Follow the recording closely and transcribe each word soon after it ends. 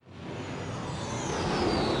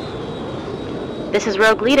This is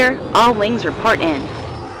Rogue Leader. All wings report in.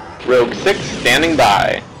 Rogue 6 standing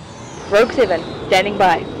by. Rogue 7 standing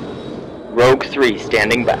by. Rogue 3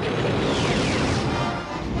 standing by.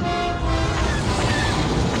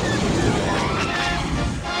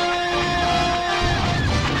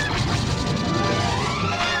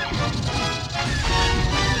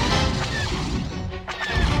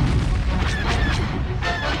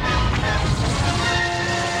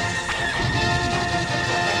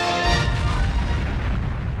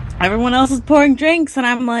 Everyone else is pouring drinks, and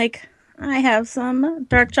I'm like, I have some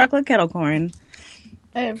dark chocolate kettle corn.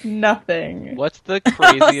 I have nothing. What's the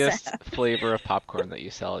craziest flavor of popcorn that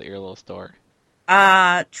you sell at your little store?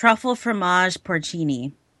 Truffle fromage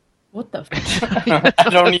porcini. What the I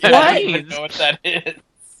don't even know what that is.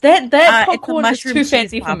 That popcorn is mushroom too cheese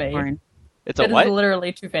fancy for popcorn. me. It's a It is what?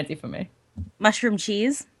 literally too fancy for me. Mushroom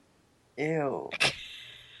cheese? Ew.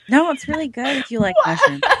 No, it's really good if you like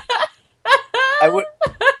mushrooms.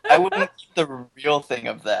 I wouldn't eat the real thing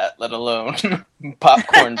of that, let alone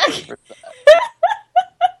popcorn for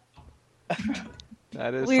that.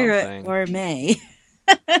 That is We're something. gourmet.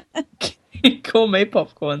 Gourmet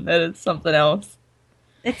popcorn. That is something else.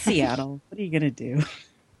 It's Seattle. What are you gonna do?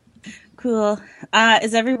 Cool.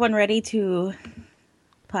 Is everyone ready to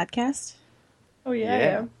podcast? Oh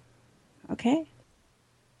Yeah. Okay.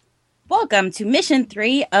 Welcome to Mission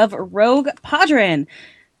 3 of Rogue Podron.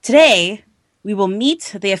 Today, we will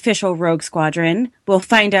meet the official Rogue Squadron. We'll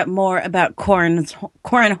find out more about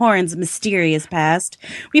Corran Horn's mysterious past.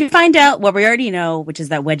 We find out what we already know, which is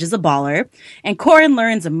that Wedge is a baller. And Corran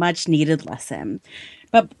learns a much-needed lesson.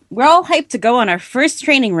 But we're all hyped to go on our first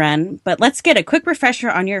training run, but let's get a quick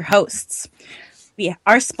refresher on your hosts.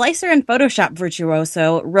 Our Splicer and Photoshop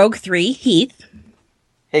virtuoso, Rogue 3, Heath.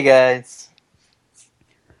 Hey guys.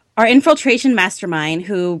 Our infiltration mastermind,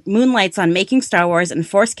 who moonlights on making Star Wars and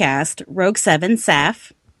Forcecast, Rogue 7,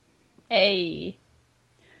 Saf. Hey.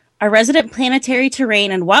 Our resident planetary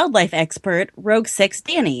terrain and wildlife expert, Rogue 6,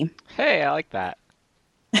 Danny. Hey, I like that.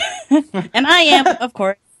 And I am, of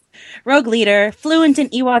course, Rogue Leader, fluent in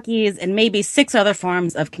Ewokese and maybe 6 other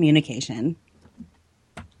forms of communication.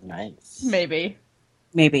 Nice. Maybe.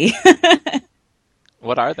 Maybe.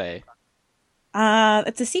 What are they?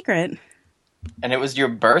 It's a secret. And it was your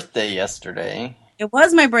birthday yesterday. It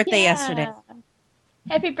was my birthday yesterday.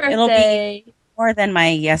 Happy It'll birthday. be more than my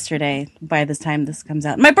yesterday by this time this comes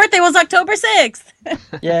out. My birthday was October 6th!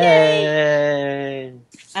 Yay!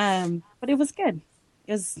 But it was good.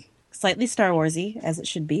 It was slightly Star Wars-y, as it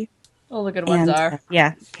should be. All the good ones And, are.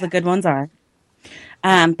 yeah, the good ones are.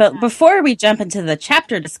 But before we jump into the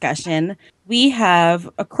chapter discussion, we have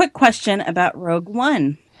a quick question about Rogue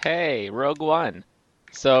One. Hey, Rogue One.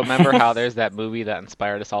 So remember how there's that movie that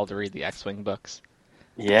inspired us all to read the X-Wing books?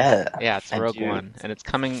 Yeah. Yeah, it's I Rogue do. One, and it's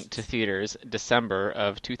coming to theaters December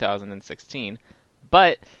of 2016.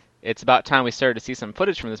 But it's about time we started to see some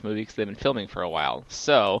footage from this movie because they've been filming for a while.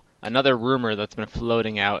 So another rumor that's been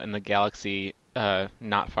floating out in the galaxy,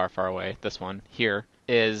 not far, far away, this one here,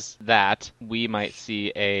 is that we might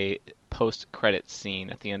see a post-credit scene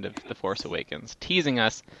at the end of The Force Awakens, teasing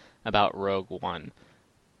us about Rogue One.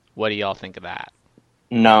 What do y'all think of that?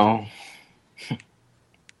 No.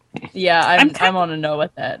 Yeah, I'm I'm on a no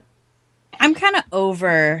with that. I'm kind of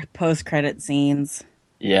over post-credit scenes.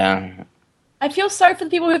 Yeah. I feel sorry for the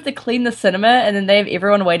people who have to clean the cinema, and then they have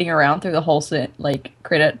everyone waiting around through the whole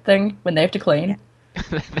credit thing when they have to clean.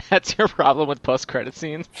 That's your problem with post-credit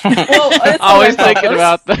scenes? Well, it's Always what I thinking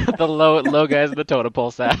post. about the low guys in the totem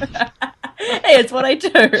pole set. Hey, it's what I do.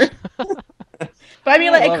 But I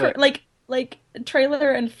mean, I love it. like a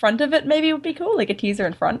trailer in front of it maybe would be cool. Like a teaser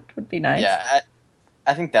in front would be nice. Yeah,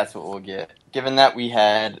 I think that's what we'll get. Given that we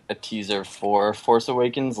had a teaser for Force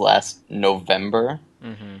Awakens last November,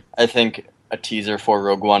 Mm-hmm. I think a teaser for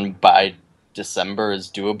Rogue One by December is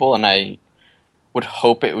doable, and I would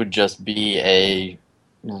hope it would just be a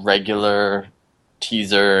regular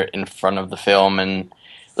teaser in front of the film. And,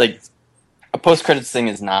 like, a post-credits thing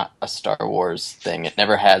is not a Star Wars thing. It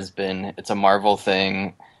never has been. It's a Marvel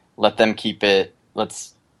thing. Let them keep it.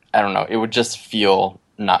 I don't know. It would just feel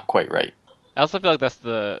not quite right. I also feel like that's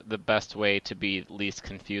the best way to be least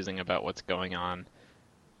confusing about what's going on.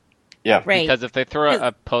 Yeah. Right. Because if they throw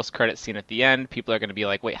a post-credit scene at the end, people are going to be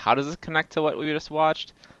like, wait, how does this connect to what we just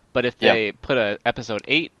watched? But if they put a episode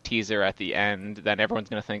 8 teaser at the end, then everyone's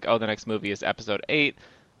going to think, oh, the next movie is episode 8.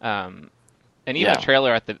 And even a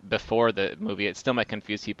trailer before the movie, it still might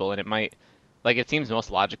confuse people, and it might... Like, it seems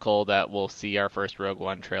most logical that we'll see our first Rogue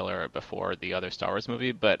One trailer before the other Star Wars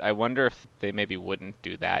movie, but I wonder if they maybe wouldn't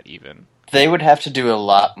do that even. They would have to do a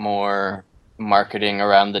lot more marketing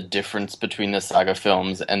around the difference between the saga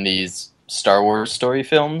films and these Star Wars story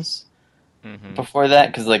films Hmm. before that,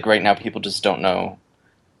 because like right now people just don't know.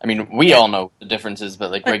 I mean, we all know the differences, but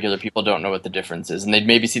like regular people don't know what the difference is, and they'd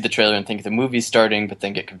maybe see the trailer and think the movie's starting, but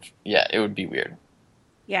think it would be weird.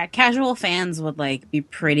 Yeah, casual fans would like be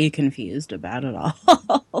pretty confused about it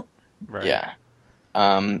all. Right. Yeah.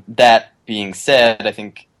 That being said, I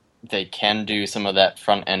think they can do some of that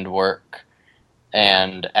front end work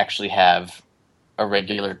and actually have a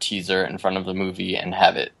regular teaser in front of the movie and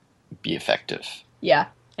have it be effective. Yeah,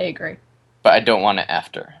 I agree. But I don't want it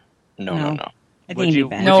after. No. I think Would it'd you be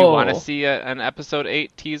bad. No. want to see an episode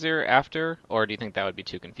 8 teaser after, or do you think that would be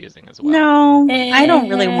too confusing as well? No, I don't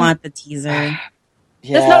really want the teaser.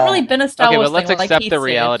 There's not really been a Star Okay, Wars but let's thing, like accept Keith the said.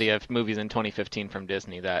 reality of movies in 2015 from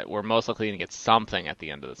Disney that we're most likely going to get something at the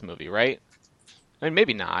end of this movie, right? I mean,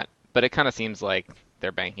 maybe not, but it kind of seems like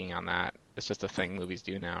they're banking on that. It's just a thing movies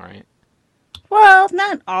do now, right? Well,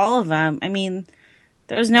 not all of them. I mean,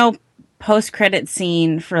 there's no post-credit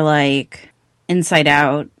scene for like Inside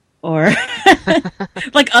Out or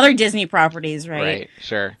like other Disney properties, right?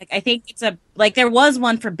 Sure. Like I think it's there was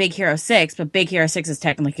one for Big Hero 6, but Big Hero 6 is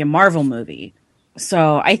technically a Marvel movie.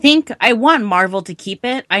 So I think I want Marvel to keep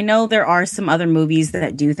it. I know there are some other movies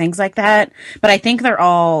that do things like that, but I think they're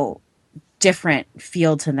all different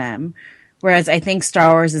feel to them. Whereas I think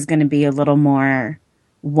Star Wars is going to be a little more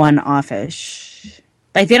one-off-ish.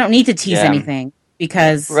 Like they don't need to tease anything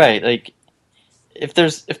because Right, like if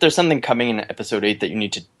there's something coming in episode 8 that you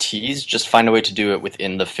need to tease, just find a way to do it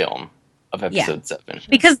within the film of episode 7.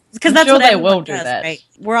 because I'm that's sure what they everyone will do does, that. right?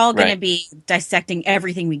 We're all going to Right. be dissecting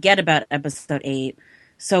everything we get about episode 8,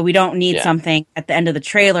 so we don't need something at the end of the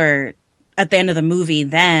trailer, at the end of the movie,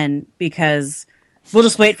 then because we'll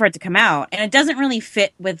just wait for it to come out, and it doesn't really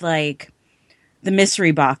fit with like the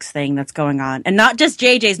mystery box thing that's going on, and not just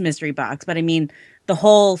JJ's mystery box, but I mean the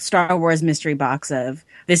whole Star Wars mystery box of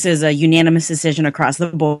this is a unanimous decision across the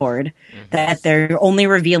board that they're only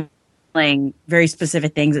revealing very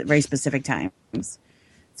specific things at very specific times.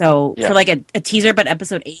 So Yeah. for like a teaser, but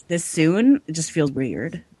episode 8 this soon, it just feels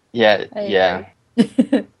weird. Yeah, I yeah.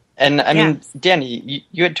 And I mean, Danny,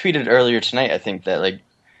 you had tweeted earlier tonight, I think, that like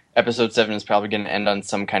episode 7 is probably going to end on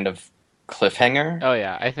some kind of cliffhanger. Oh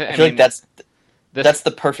yeah, I I feel mean, like that's this-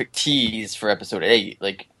 the perfect tease for episode 8.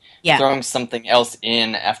 Like Yeah. throwing something else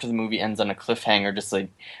in after the movie ends on a cliffhanger, just like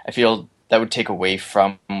I feel that would take away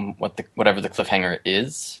from whatever the cliffhanger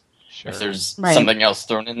is. Sure. If there's Right. something else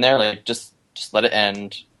thrown in there, like just let it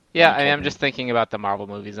end. Yeah, I mean, I'm just thinking about the Marvel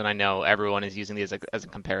movies, and I know everyone is using these as a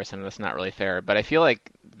comparison, and that's not really fair, but I feel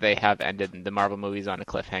like they have ended the Marvel movies on a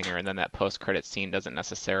cliffhanger, and then that post-credit scene doesn't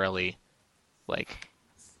necessarily, like,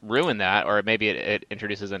 ruin that, or maybe it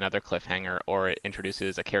introduces another cliffhanger, or it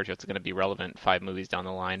introduces a character that's going to be relevant 5 movies down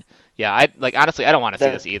the line. Yeah, honestly, I don't want to see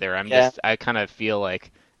this either. I kind of feel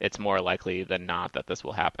like it's more likely than not that this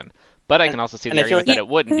will happen. But I can also see the and I feel argument like- that it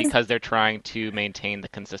wouldn't, because they're trying to maintain the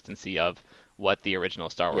consistency of what the original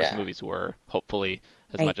Star Wars Yeah. movies were, hopefully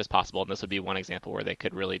as Right. much as possible. And this would be one example where they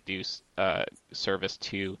could really do service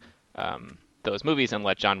to those movies and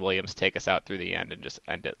let John Williams take us out through the end and just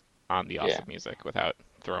end it on the awesome music without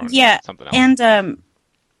throwing something else. And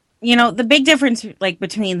you know, the big difference like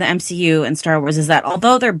between the MCU and Star Wars is that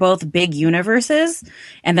although they're both big universes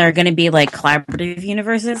and they're going to be like collaborative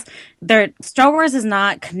universes, Star Wars is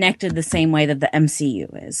not connected the same way that the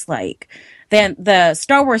MCU is. Like the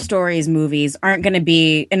Star Wars stories movies aren't going to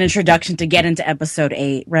be an introduction to get into episode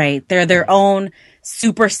 8, right? They're their own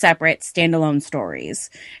super separate standalone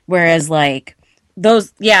stories. Whereas like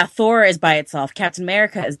Thor is by itself, Captain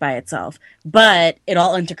America is by itself, but it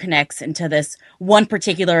all interconnects into this one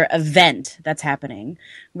particular event that's happening.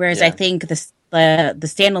 Whereas I think the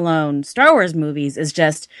standalone Star Wars movies is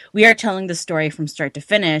just, we are telling the story from start to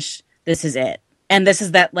finish. This is it. And this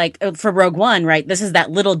is that, like, for Rogue One, right? This is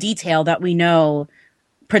that little detail that we know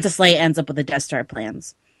Princess Leia ends up with the Death Star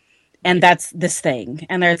plans. And that's this thing.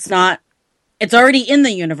 And it's already in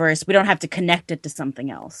the universe. We don't have to connect it to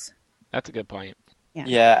something else. That's a good point.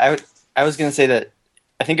 Yeah, I was gonna say that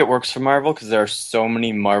I think it works for Marvel because there are so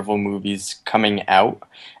many Marvel movies coming out,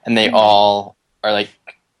 and they all are like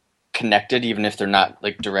connected, even if they're not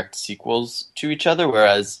like direct sequels to each other.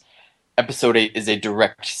 Whereas Episode 8 is a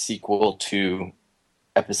direct sequel to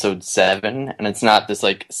Episode 7, and it's not this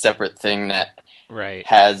like separate thing that Right.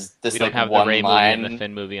 has this We like don't have one the Rey line. movie and the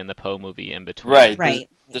Finn movie and the Poe movie in between. Right. Right.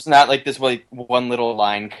 There's not like this like one little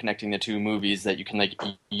line connecting the two movies that you can like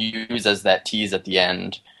use as that tease at the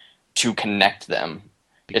end to connect them.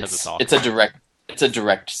 Because it's all It's a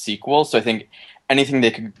direct sequel, so I think anything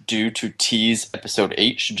they could do to tease episode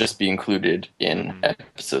 8 should just be included in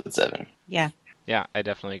episode 7. Yeah. Yeah, I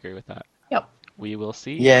definitely agree with that. Yep. we will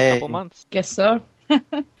see in Yay. a couple months. Guess so.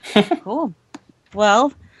 Cool.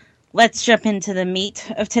 Well, let's jump into the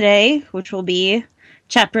meat of today, which will be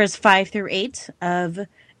chapters 5 through 8 of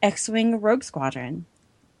X-Wing Rogue Squadron.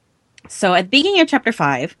 So at the beginning of chapter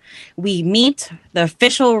 5, we meet the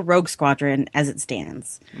official Rogue Squadron as it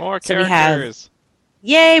stands. More So we have- characters.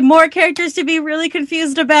 Yay, more characters to be really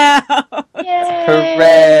confused about. Yay!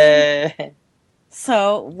 Hooray!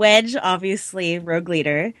 So Wedge, obviously Rogue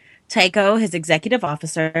Leader. Tycho, his executive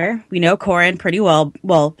officer. We know Corrin pretty well,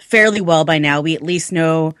 fairly well by now. We at least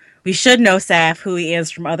know, we should know Saf, who he is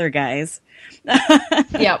from other guys.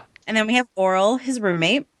 Yep. And then we have Oral, his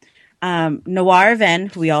roommate. Noir Ven,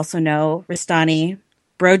 who we also know. Ristani,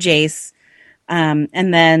 Bro Jace. And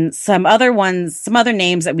then some other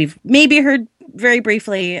names that we've maybe heard very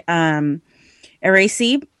briefly. Erasi,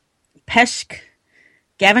 Peshk,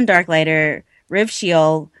 Gavin Darklighter, Riv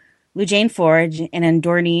Shield, Lujane Forge, and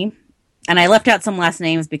Endorni. And I left out some last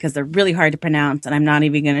names because they're really hard to pronounce, and I'm not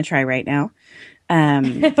even going to try right now.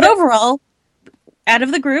 But overall, out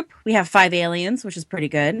of the group, we have 5 aliens, which is pretty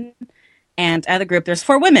good. And out of the group, there's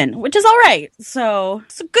 4 women, which is all right. So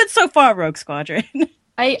good so far, Rogue Squadron.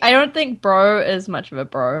 I don't think Bro is much of a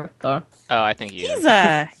bro, though. Oh, I think he is. He's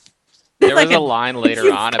There like was a a- line later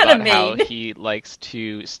he's on kinda about how mean. he likes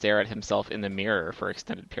to stare at himself in the mirror for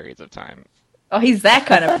extended periods of time. Oh, he's that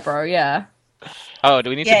kind of a bro, yeah. Oh,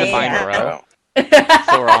 do we need Yeah, to define yeah. bro?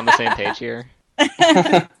 So we're on the same page here?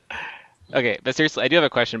 Okay, but seriously, I do have a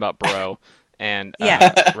question about bro and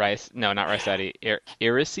Yeah. Rice. No, not Rice Daddy.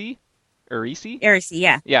 Irisi? Erasi,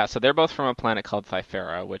 yeah. Yeah, so they're both from a planet called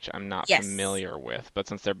Thyfera, which I'm not Yes. familiar with. But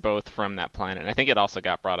since they're both from that planet, and I think it also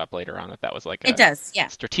got brought up later on that was like a It does, yeah.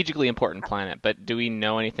 strategically important planet. But do we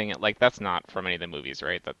know anything? Like, that's not from any of the movies,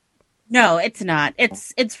 right? That No, it's not.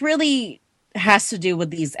 It's really has to do with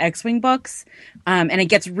these X-Wing books. And it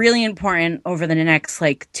gets really important over the next,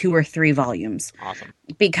 2 or 3 volumes. awesome.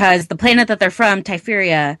 Because the planet that they're from,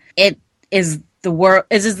 Typheria, it is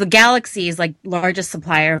the galaxy's largest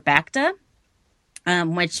supplier of Bacta,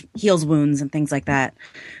 which heals wounds and things like that.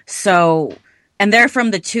 So, and they're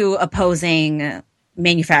from the 2 opposing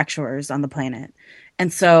manufacturers on the planet,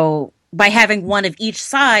 and so by having one of each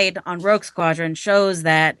side on Rogue Squadron shows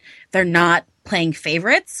that they're not playing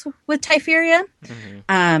favorites with Typheria,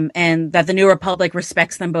 and that the New Republic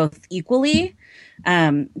respects them both equally.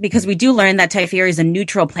 Because we do learn that Typheria is a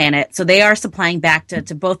neutral planet, so they are supplying Bacta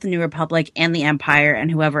to both the New Republic and the Empire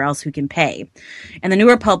and whoever else who can pay. And the New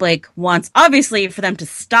Republic wants, obviously, for them to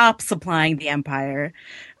stop supplying the Empire,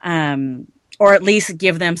 or at least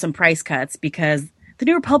give them some price cuts, because the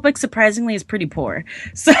New Republic, surprisingly, is pretty poor.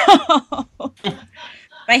 So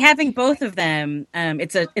by having both of them,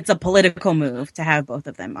 it's a political move to have both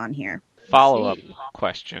of them on here. Follow-up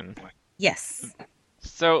question. Yes.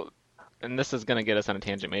 So, and this is going to get us on a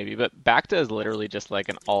tangent maybe, but Bacta is literally just like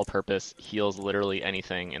an all-purpose heals literally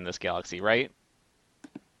anything in this galaxy, right?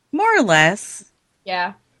 More or less.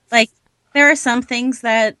 Yeah. There are some things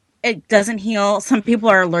that it doesn't heal. Some people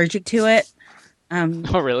are allergic to it.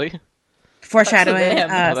 Oh, really? Foreshadowing. That's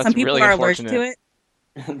that's Some people really are allergic to unfortunate.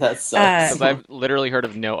 it. That sucks. Because I've literally heard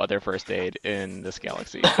of no other first aid in this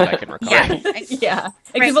galaxy that I can recall. Yeah. Yeah.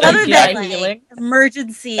 Right, Except for other GI than healing.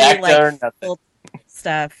 emergency Bacta or nothing. full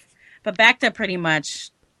stuff. But Bacta pretty much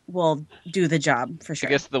will do the job for I sure.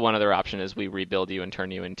 guess the one other option is we rebuild you and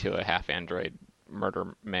turn you into a half-android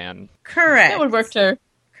murder man. Correct. That would work too.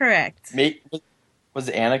 Correct. Was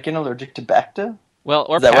Anakin allergic to Bacta? Well,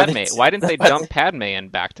 or Is that what Padme. it's- Why didn't they is that dump what- Padme in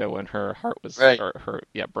Bacta when her heart was, Right. or her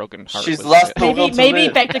broken heart She's was lost the will Maybe to maybe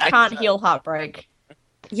live. Vector can't heal heartbreak.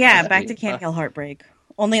 Yeah, Maybe. Bacta can't heal heartbreak.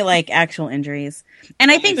 Only actual injuries.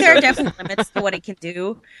 And I think there are definitely limits to what it can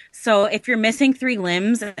do. So if you're missing 3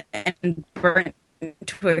 limbs and burnt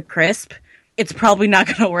to a crisp, it's probably not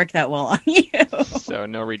going to work that well on you. So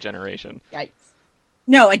no regeneration. Yikes.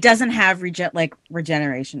 No, it doesn't have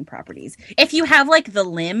regeneration properties. If you have the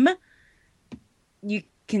limb, you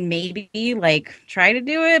can maybe try to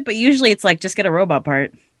do it, but usually it's just get a robot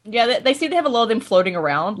part. Yeah, they seem to have a lot of them floating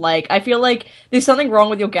around. I feel like there's something wrong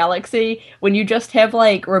with your galaxy when you just have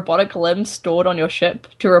robotic limbs stored on your ship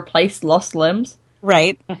to replace lost limbs.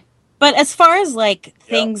 Right. But as far as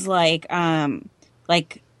things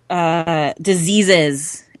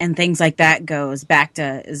diseases and things like that goes,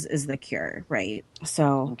 Bacta is the cure, right?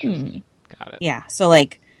 So Got it. yeah, so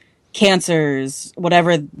cancers,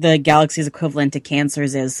 whatever the galaxy's equivalent to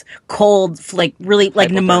cancers is, cold, really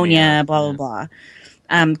Hypothermia. pneumonia, blah blah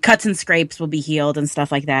blah. Cuts and scrapes will be healed and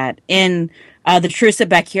stuff like that. In the Truce at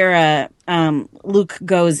Bakura,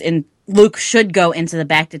 Luke should go into the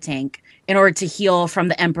Bacta tank in order to heal from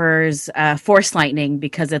the Emperor's force lightning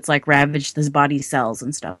because it's like ravaged his body cells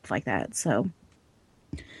and stuff like that. So,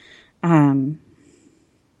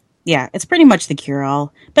 yeah, it's pretty much the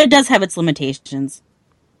cure-all, but it does have its limitations.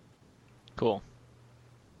 Cool.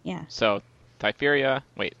 Yeah. So, Typheria.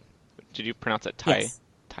 Wait, did you pronounce it Yes.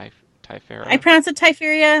 Typhera? I pronounce it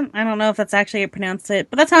Typheria. I don't know if that's actually how you pronounce it,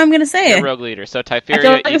 but that's how I'm going to say You're it. Rogue Leader. So I Typheria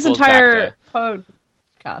feel like this equals entire Bacta.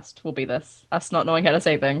 podcast will be this. Us not knowing how to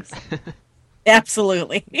say things.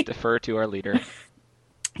 Absolutely. Defer to our leader.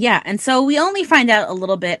 Yeah, and so we only find out a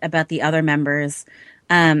little bit about the other members.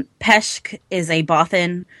 Peshk is a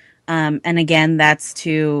Bothan, and again, that's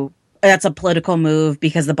a political move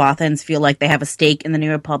because the Bothans feel like they have a stake in the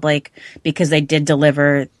New Republic because they did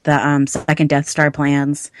deliver the second Death Star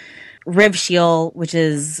plans. Riv Shiel, which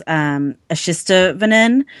is a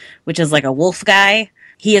Shistavanen, which is like a wolf guy.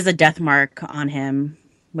 He has a death mark on him,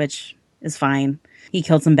 which is fine. He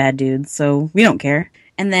killed some bad dudes, so we don't care.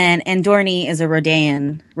 And then Andorni is a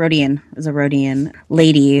Rodian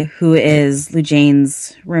lady who is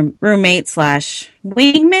Lujane's roommate /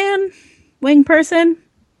 wing person.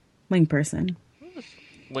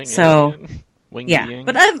 Wing So, Wing Yeah, Yang.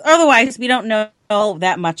 but otherwise we don't know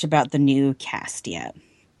that much about the new cast yet.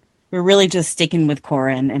 We're really just sticking with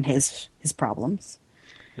Corran and his problems.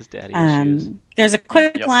 His daddy issues. There's a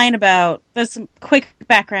quick Yep. there's some quick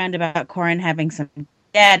background about Corran having some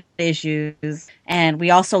dad issues, and we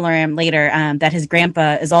also learn later that his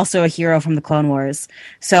grandpa is also a hero from the Clone Wars,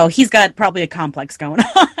 so he's got probably a complex going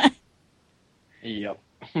on, Yep.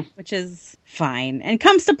 which is fine, and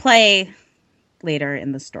comes to play later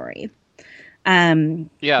in the story. Yeah,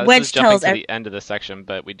 this Wedge is jumping tells to the end of the section,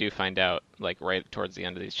 but we do find out, like, right towards the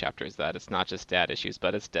end of these chapters that it's not just dad issues,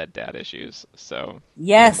 but it's dead dad issues. So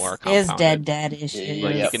Yes, more is compounded. dad issues.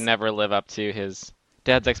 Like, he Yep. can never live up to his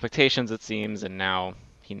dad's expectations, it seems, and now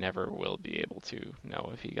he never will be able to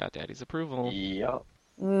know if he got daddy's approval. Yep.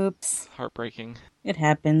 Oops. Heartbreaking. It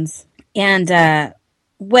happens. And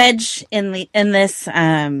Wedge in this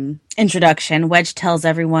introduction, Wedge tells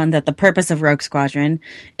everyone that the purpose of Rogue Squadron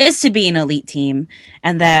is to be an elite team,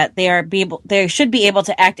 and that they should be able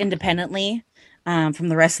to act independently from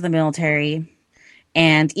the rest of the military.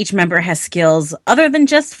 And each member has skills other than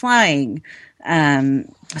just flying.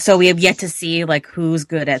 So we have yet to see like who's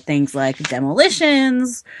good at things like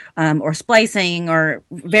demolitions, or splicing, or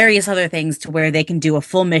various other things to where they can do a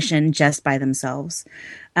full mission just by themselves.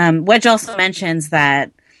 Wedge also mentions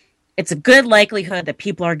that it's a good likelihood that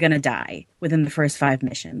people are going to die within the first 5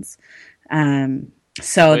 missions.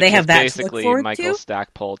 So Which they have is that to basically look forward Michael to.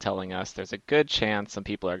 Stackpole telling us there's a good chance some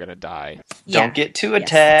people are going to die. Yeah. Don't get too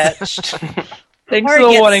Yes. attached. Thanks Or for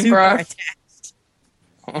the get warning, super bro. attached.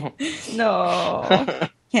 No.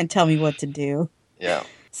 Can't tell me what to do. Yeah.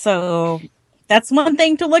 So that's one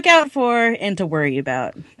thing to look out for and to worry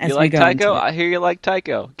about as You we like go into Tycho? it. I hear you like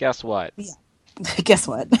Tycho. Guess what? Guess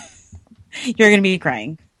what? You're going to be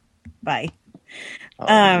crying. Bye. Oh,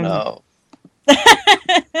 Um, no.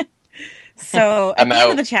 So at I'm the end of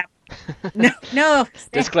out. the chapter, no.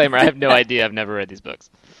 Disclaimer, I have no idea. I've never read these books.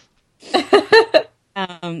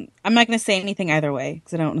 I'm not going to say anything either way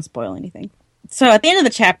because I don't want to spoil anything. So at the end of the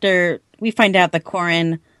chapter, we find out that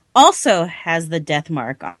Corran also has the death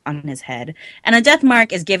mark on his head, and a death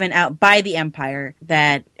mark is given out by the Empire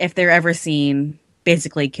that if they're ever seen,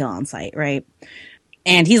 basically kill on sight, right?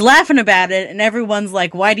 And he's laughing about it, and everyone's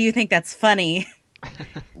like, "Why do you think that's funny?"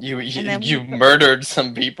 And then You murdered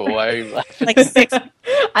some people. Why are you laughing? Like 6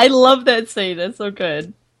 I love that scene. It's so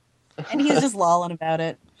good. and he's just lolling about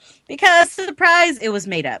it because surprise, it was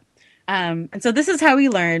made up. And so this is how we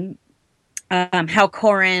learn how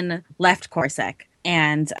Corran left Corsac.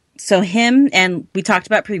 And so him and we talked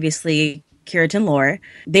about previously Kiritan Lore,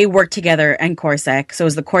 they worked together in Corsac. So it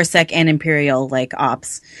was the Corsac and Imperial like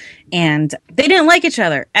ops, and they didn't like each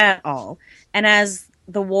other at all. And as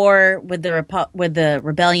the war with the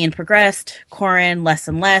rebellion progressed, Corran less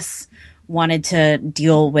and less wanted to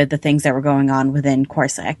deal with the things that were going on within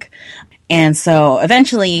Corsac. And so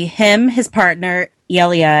eventually him, his partner,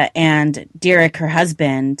 Elia, and Derek, her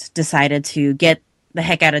husband, decided to get the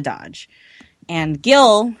heck out of Dodge. And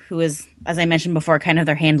Gil, who is, as I mentioned before, kind of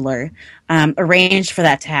their handler, arranged for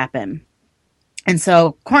that to happen. And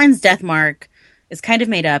so Corran's death mark is kind of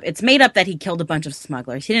made up. It's made up that he killed a bunch of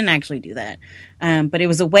smugglers. He didn't actually do that. But it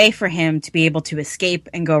was a way for him to be able to escape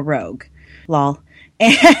and go rogue. Lol.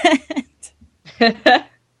 And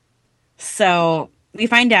so we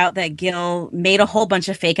find out that Gil made a whole bunch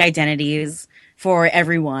of fake identities for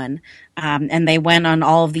everyone. And they went on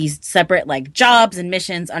all of these separate like jobs and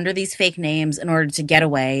missions under these fake names in order to get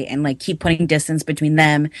away and like keep putting distance between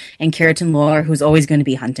them and Kiritan Lore, who's always going to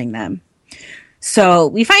be hunting them. So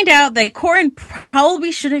we find out that Corrin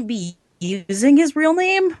probably shouldn't be using his real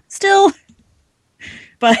name still.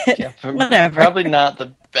 But Yeah, whatever. Probably not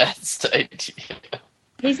the best idea.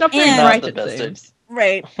 He's not very And- Not bright, the it best seems.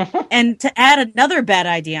 Right. And to add another bad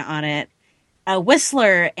idea on it,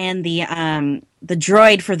 Whistler and the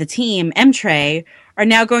droid for the team, M-Tray, are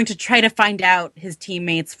now going to try to find out his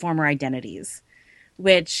teammates' former identities,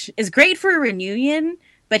 which is great for a reunion,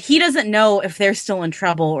 but he doesn't know if they're still in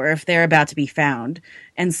trouble or if they're about to be found.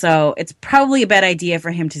 And so it's probably a bad idea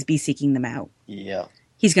for him to be seeking them out. Yeah.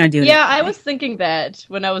 He's going to do it. Yeah, anyway. I was thinking that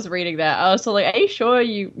when I was reading that. I was like, are you sure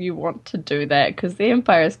you want to do that? Because the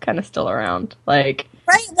Empire is kind of still around. Like,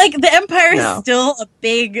 Right? Like, the Empire No. is still a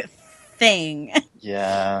big thing.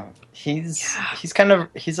 Yeah. He's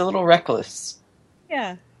a little reckless.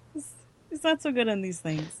 Yeah. He's not so good on these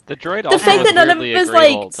things. The droid also fact was that none of weirdly it is,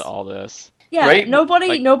 agreeable like- to all this. yeah, Right? nobody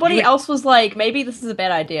Like, you- else was like, maybe this is a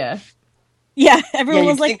bad idea. Yeah, everyone you'd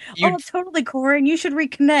was like, think you'd- oh, totally, Corrin, you should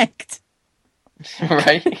reconnect.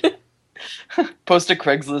 Right? Post a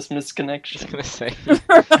Craigslist Just misconnection. gonna say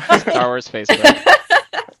Star Wars Facebook.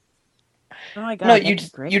 Oh my god, No, that'd be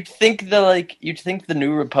great. you'd think the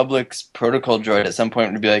New Republic's protocol droid at some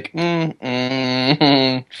point would be like,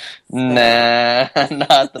 nah,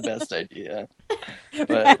 not the best idea.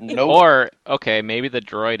 But nope. Or, okay, maybe the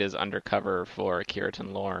droid is undercover for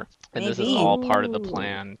Kiritan lore. And this is Maybe. all part of the Ooh.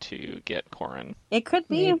 plan to get Corrin. It could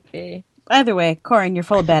be. Maybe. Either way, Corrin, you're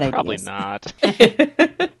full of bad Probably ideas. not.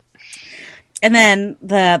 And then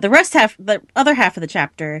the other half of the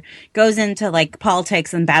chapter goes into like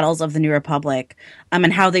politics and battles of the New Republic,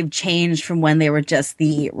 and how they've changed from when they were just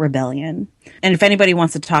the rebellion. And if anybody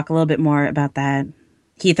wants to talk a little bit more about that,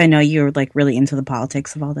 Keith, I know you're like really into the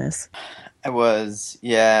politics of all this. I was,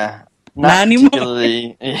 yeah. Not anymore.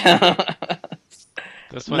 particularly. Yeah.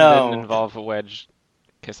 This one No. didn't involve a wedge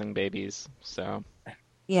kissing babies, so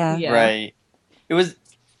Yeah. Yeah. Right.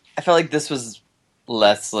 I felt like this was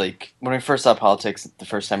less like when we first saw politics the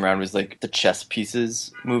first time around, it was like the chess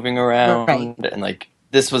pieces moving around, Right. and like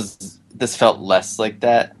this felt less like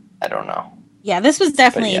that. I don't know. Yeah, this was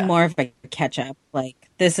definitely yeah. more of a catch up. Like,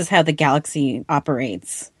 this is how the galaxy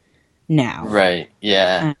operates now. Right.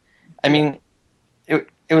 Yeah. I mean,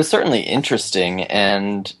 it was certainly interesting,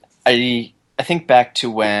 and I think back to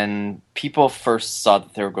when people first saw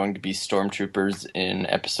that there were going to be stormtroopers in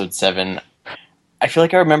Episode 7. I feel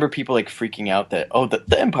like I remember people like freaking out that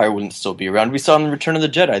the Empire wouldn't still be around. We saw in the Return of the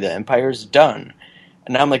Jedi the Empire's done,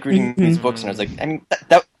 and now I'm like reading these books, and I was like, I mean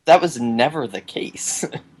that was never the case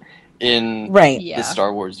in Right. Yeah. the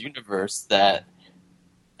Star Wars universe. That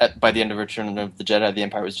by the end of Return of the Jedi, the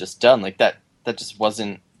Empire was just done. Like that just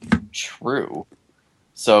wasn't true.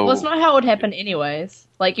 So Well, it's not how it would happen anyways.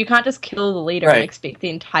 Like, you can't just kill the leader Right. and expect the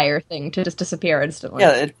entire thing to just disappear instantly.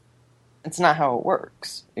 yeah, it's not how it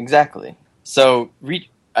works exactly. So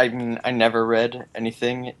I mean, I never read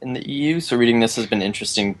anything in the EU, so reading this has been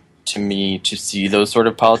interesting to me to see those sort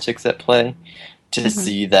of politics at play, to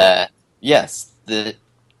see that yes, that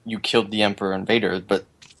you killed the Emperor and Vader, but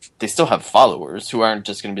they still have followers who aren't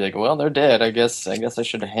just going to be like, well, they're dead. I guess I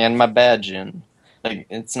should hand my badge in. Like,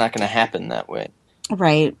 it's not going to happen that way.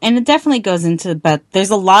 Right. And it definitely goes into, but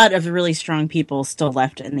there's a lot of really strong people still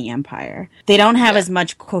left in the Empire. They don't have as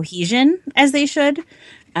much cohesion as they should.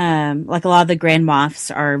 Like a lot of the Grand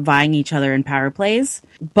Moffs are vying each other in power plays,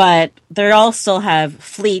 but they all still have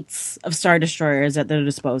fleets of Star Destroyers at their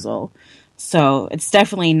disposal. So it's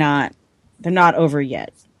definitely they're not over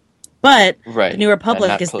yet. But Right. the New Republic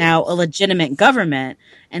Not is close. now a legitimate government,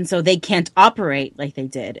 and so they can't operate like they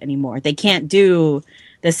did anymore. They can't do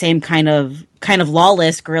the same kind of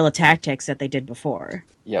lawless guerrilla tactics that they did before.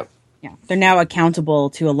 Yep. Yeah, they're now accountable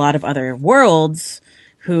to a lot of other worlds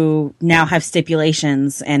who now have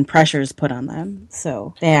stipulations and pressures put on them.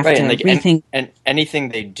 So they have Right, to and like rethink. and anything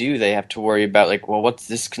they do, they have to worry about like, well, what's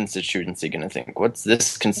this constituency going to think? What's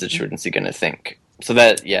this constituency going to think? So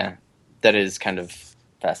that is kind of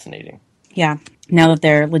fascinating. Yeah, now that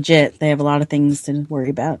they're legit, they have a lot of things to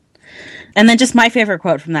worry about. And then just my favorite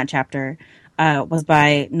quote from that chapter was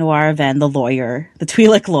by Noir Venn, the lawyer, the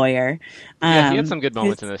Twi'lek lawyer. yeah, he had some good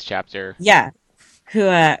moments in this chapter. Yeah,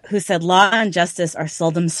 who said law and justice are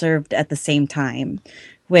seldom served at the same time,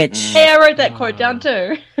 which Hey, I wrote that quote down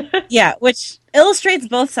too. yeah, which illustrates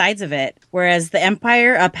both sides of it. Whereas the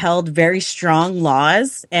Empire upheld very strong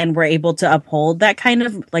laws and were able to uphold that kind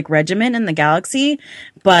of like regimen in the galaxy,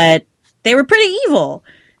 but they were pretty evil.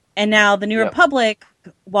 And now the New Yep. Republic,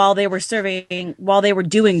 while they were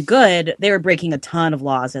doing good, they were breaking a ton of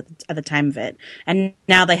laws at the time of it. And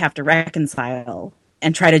now they have to reconcile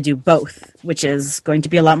and try to do both, which is going to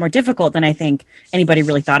be a lot more difficult than I think anybody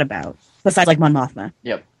really thought about. besides like Mon Mothma.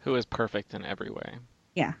 Yep. Who is perfect in every way.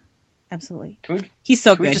 Yeah, absolutely. Can we, He's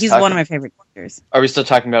so Can we good. just He's talk- one of my favorite characters. are we still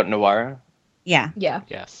talking about Noara? Yeah. Yeah.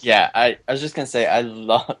 Yes. Yeah, I was just gonna say I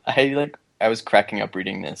was cracking up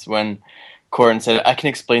reading this when Corin said, "I can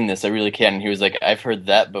explain this. I really can." And he was like, "I've heard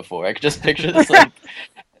that before." I could just picture this like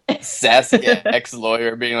sassy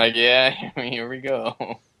ex-lawyer being like, "Yeah, here we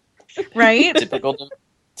go." Right?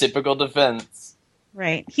 Typical defense.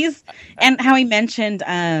 Right. And how he mentioned,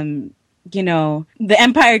 the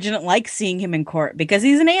Empire didn't like seeing him in court because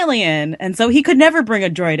he's an alien. And so he could never bring a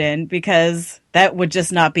droid in because that would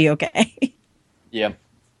just not be okay. Yep.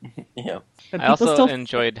 Yep. But I also still...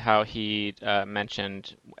 enjoyed how he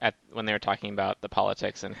mentioned when they were talking about the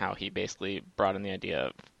politics and how he basically brought in the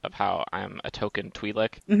idea of how I'm a token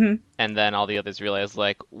Twi'lek, and then all the others realized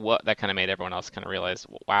what that kind of made everyone else kind of realize,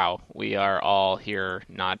 wow, we are all here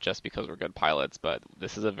not just because we're good pilots, but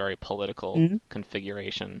this is a very political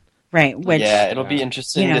configuration. Right. Which, yeah, it'll be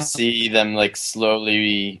interesting to see them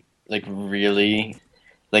slowly, really,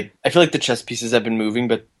 I feel like the chess pieces have been moving,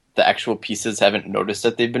 but the actual pieces haven't noticed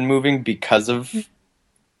that they've been moving because of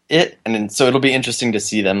it, and so it'll be interesting to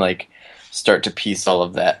see them start to piece all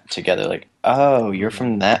of that together. Oh, you're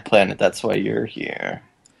from that planet, that's why you're here.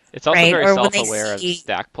 It's also right? very Or when self-aware see... of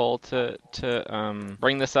Stackpole to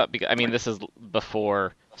bring this up. Because, I mean, this is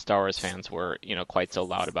before Star Wars fans were quite so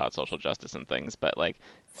loud about social justice and things. But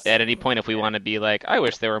at any point, if we want to be I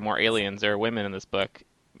wish there were more aliens or women in this book,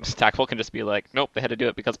 Stackpole can just be nope, they had to do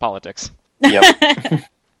it because politics. Yep.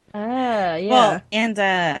 Yeah. Well, and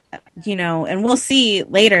and we'll see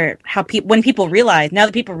later how when people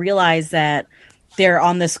realize that they're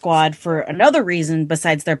on the squad for another reason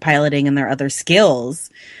besides their piloting and their other skills,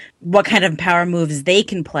 what kind of power moves they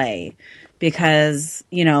can play, because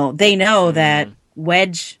they know that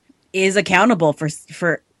Wedge is accountable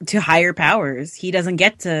to higher powers. He doesn't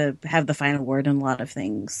get to have the final word in a lot of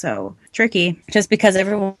things. So tricky. Just because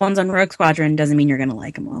everyone's on Rogue Squadron doesn't mean you're going to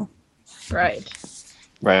like them all. Right.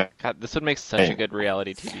 Right. God, this would make such a good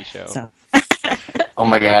reality TV show. So. Oh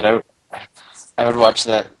my god, I would watch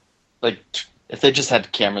that. If they just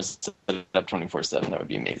had cameras set up 24/7, that would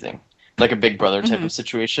be amazing. Like a Big Brother type of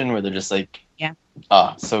situation where they're just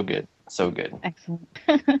so good, so good. Excellent.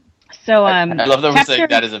 So I love that we're saying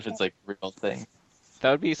that as if it's a real thing.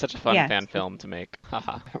 That would be such a fun fan film to make.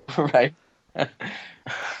 Haha. Right.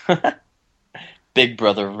 Big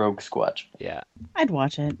Brother Rogue Squadron. Yeah. I'd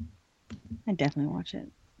watch it. I'd definitely watch it.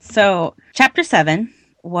 So, Chapter 7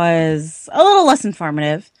 was a little less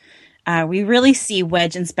informative. We really see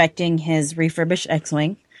Wedge inspecting his refurbished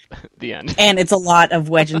X-Wing. The end. And it's a lot of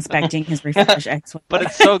Wedge inspecting his refurbished X-Wing. But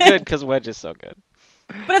it's so good because Wedge is so good.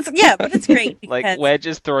 But it's great. Because... Wedge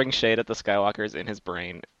is throwing shade at the Skywalkers in his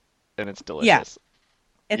brain, and it's delicious.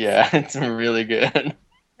 Yeah, it's really good.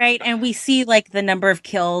 Right, and we see the number of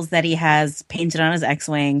kills that he has painted on his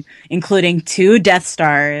X-Wing, including 2 Death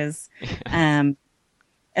Stars,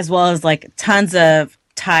 as well as tons of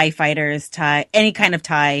TIE fighters, any kind of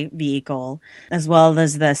TIE vehicle, as well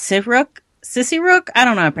as the Sissy-Rook? I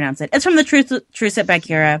don't know how to pronounce it. It's from the True Set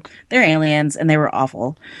Bakura. They're aliens, and they were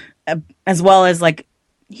awful. As well as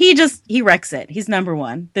he wrecks it. He's number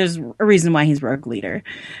 1. There's a reason why he's Rogue Leader.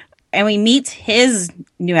 And we meet his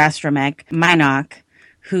new astromech, Mynock,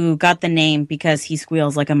 who got the name because he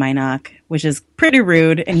squeals like a Mynock, which is pretty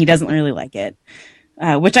rude, and he doesn't really like it.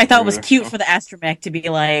 Which I thought was cute for the astromech to be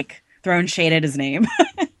throwing shade at his name.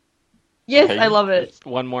 Yes, I love it.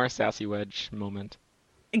 One more Sassy Wedge moment.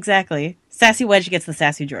 Exactly. Sassy Wedge gets the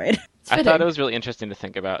sassy droid. I thought it was really interesting to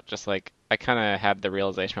think about. Just I kind of had the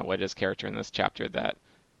realization about Wedge's character in this chapter that,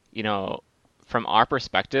 from our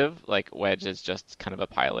perspective, Wedge is just kind of a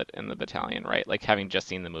pilot in the battalion, right? Having just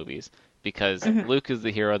seen the movies. Because Luke is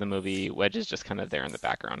the hero of the movie, Wedge is just kind of there in the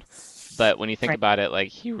background. But when you think about it,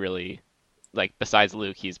 he really, besides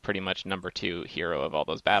Luke, he's pretty much number 2 hero of all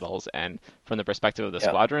those battles. And from the perspective of the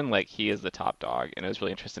squadron, he is the top dog. And it was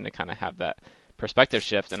really interesting to kind of have that perspective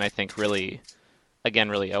shift. And I think really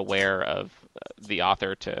aware of the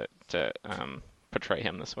author to portray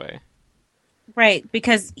him this way. Right,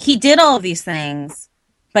 because he did all of these things,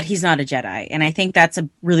 but he's not a Jedi. And I think that's a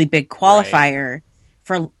really big qualifier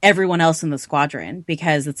for everyone else in the squadron,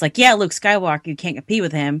 because it's Luke Skywalker, you can't compete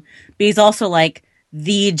with him, but he's also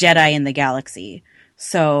the Jedi in the galaxy.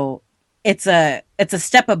 So it's a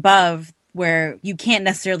step above where you can't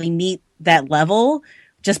necessarily meet that level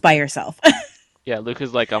just by yourself. Yeah, Luke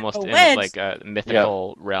is almost in a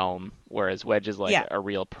mythical realm, whereas Wedge is a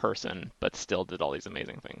real person, but still did all these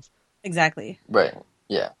amazing things. Exactly. Right.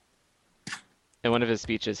 Yeah. In one of his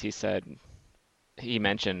speeches, he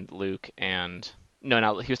mentioned Luke and he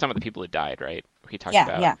was talking about the people who died, right? He talked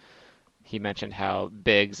about he mentioned how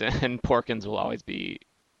Biggs and Porkins will always be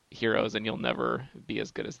heroes, and you'll never be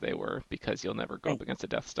as good as they were because you'll never go up against a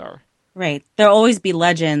Death Star. Right. There'll always be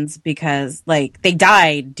legends because, like, they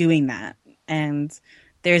died doing that. And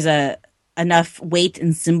there's enough weight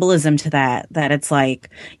and symbolism to that it's like,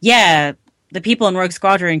 yeah, the people in Rogue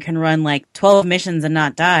Squadron can run, like, 12 missions and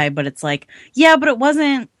not die, but it's like, yeah, but it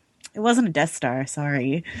wasn't a Death Star,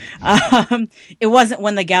 sorry. It wasn't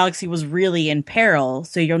when the galaxy was really in peril,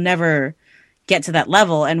 so you'll never get to that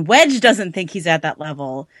level. And Wedge doesn't think he's at that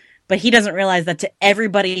level, but he doesn't realize that to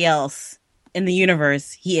everybody else in the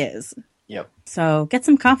universe, he is. Yep. So get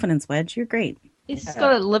some confidence, Wedge. You're great. He's got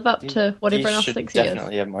to live up to what everyone else thinks he is.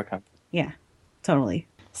 Definitely have more confidence. Yeah, totally.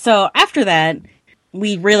 So after that,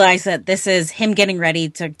 we realize that this is him getting ready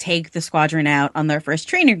to take the squadron out on their first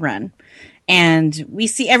training run. And we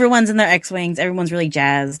see everyone's in their X-Wings. Everyone's really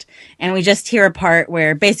jazzed. And we just hear a part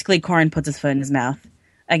where basically Corran puts his foot in his mouth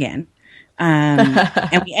again. And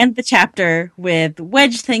we end the chapter with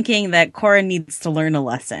Wedge thinking that Corran needs to learn a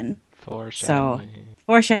lesson. Foreshadowing. So,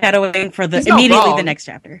 foreshadowing for the He's not immediately wrong. the next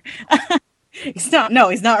chapter. He's not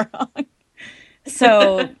wrong.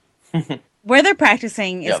 So where they're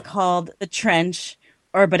practicing is Yep. called the trench,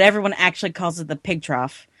 but everyone actually calls it the pig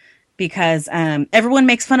trough because everyone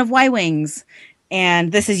makes fun of Y-Wings,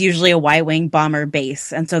 and this is usually a Y-Wing bomber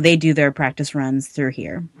base, and so they do their practice runs through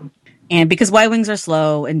here. And because Y-Wings are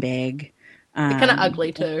slow and big, They're kind of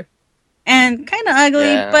ugly too. and kind of ugly,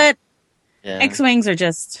 Yeah. but Yeah. X-Wings are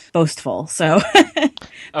just boastful, so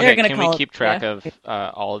Okay, gonna can call we it- keep track of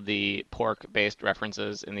all of the pork-based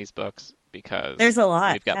references in these books? Because there's a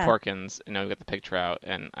lot. we've got yeah. Porkins, and now we've got the pig trout,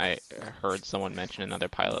 and I heard someone mention another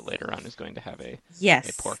pilot later on who's going to have a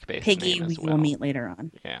Yes, pork-based Piggy name as we well. will meet later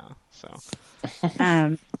on. Yeah. So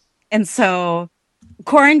And so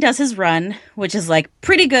Corran does his run, which is like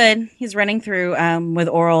pretty good. He's running through with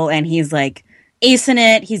Oral, and he's like acing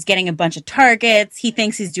it. He's getting a bunch of targets. He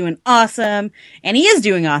thinks he's doing awesome, and he is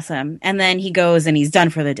doing awesome. And then he goes and he's done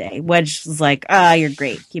for the day. Wedge is like, you're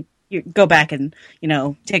great. You go back and,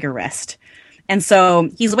 take a rest. And so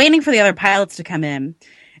he's waiting for the other pilots to come in.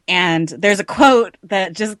 And there's a quote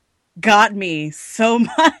that just got me so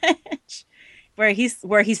much where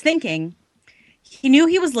he's thinking, he knew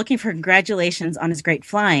he was looking for congratulations on his great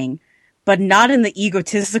flying, but not in the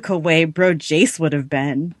egotistical way Bro Jace would have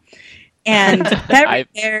been. And that right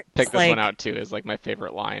there pick is this one like out too is like my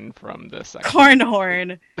favorite line from this section.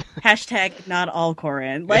 Cornhorn. Hashtag not all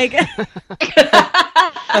Corran. Like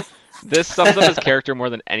This sums up his character more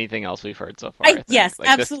than anything else we've heard so far. I think. yes, Like,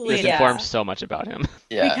 absolutely. This Yeah. informs so much about him.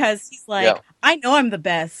 Yeah. because he's like, Yep. I know I'm the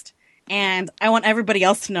best, and I want everybody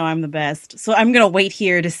else to know I'm the best. So I'm gonna wait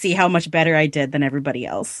here to see how much better I did than everybody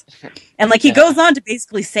else. And like he goes on to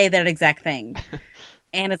basically say that exact thing.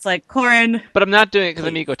 And it's like, Corran, But I'm not doing it because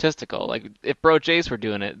I'm egotistical. Like if Bro Jace were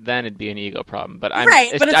doing it, then it'd be an ego problem. But I'm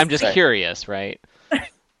Right, but I'm just Right. curious, right?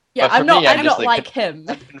 Yeah, But for I'm not. me, I'm I'm just not like- like him.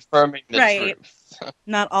 Confirming the Right. truth.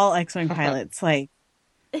 not all X-Wing pilots. Like,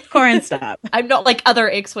 Corran, stop. I'm not like other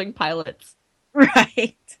X-wing pilots.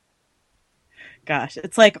 Right. Gosh,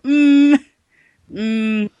 it's like, you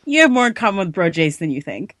have more in common with Bro Jace than you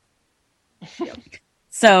think.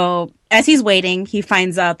 So, as he's waiting, he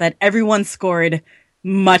finds out that everyone scored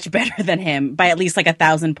much better than him by at least like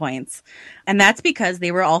 1,000 points. And that's because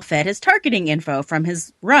they were all fed his targeting info from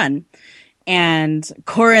his run. And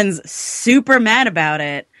Corran's super mad about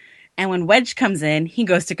it. And when Wedge comes in, he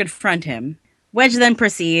goes to confront him. Wedge then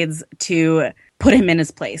proceeds to put him in his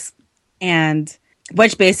place. And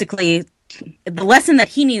Wedge basically, the lesson that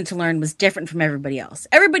he needed to learn was different from everybody else.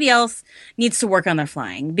 Everybody else needs to work on their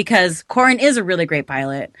flying because Corran is a really great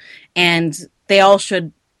pilot, and they all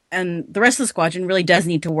should, and the rest of the squadron really does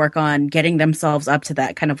need to work on getting themselves up to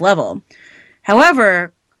that kind of level.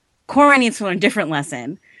 However, Corran needs to learn a different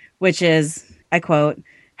lesson, which is, I quote,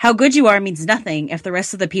 "How good you are means nothing if the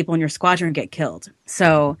rest of the people in your squadron get killed."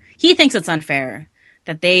 So he thinks it's unfair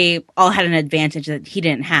that they all had an advantage that he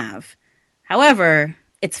didn't have. However,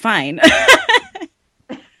 it's fine.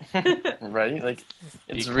 Right? Like,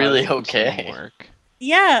 it's Because really of okay. teamwork.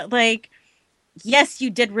 Yeah, like, yes, you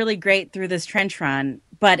did really great through this trench run,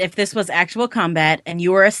 but if this was actual combat and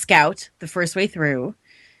you were a scout the first way through,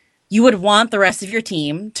 you would want the rest of your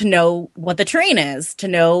team to know what the terrain is, to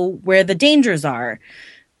know where the dangers are.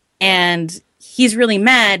 And he's really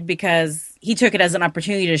mad because he took it as an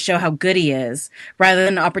opportunity to show how good he is rather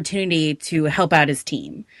than an opportunity to help out his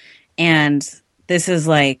team. And this is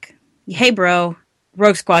like, hey, bro,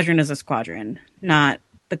 Rogue Squadron is a squadron, not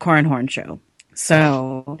the Corran Horn show.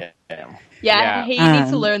 So, Yeah. Yeah, he needs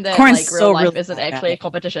to learn that Corran's like real so life really isn't bad. actually a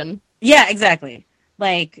competition. yeah, exactly.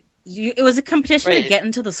 Like, it was a competition to Right. get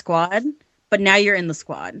into the squad, but now you're in the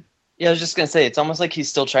squad. Yeah, I was just gonna say, it's almost like he's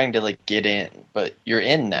still trying to like get in, but you're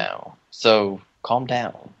in now, so calm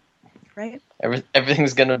down. Right.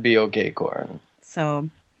 Everything's gonna be okay, Corin. So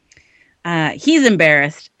he's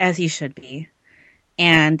embarrassed, as he should be.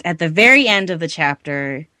 And at the very end of the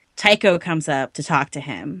chapter, Tycho comes up to talk to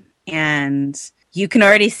him. And you can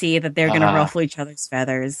already see that they're going to ruffle each other's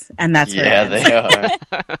feathers. And that's where Yeah, it ends.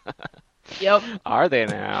 they are. Yep. Are they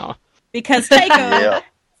now? Because Tycho Yeah. is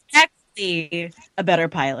actually a better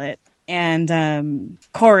pilot. And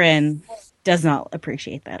Corin does not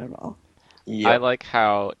appreciate that at all. I Yep. like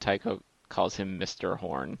how Tycho calls him Mr.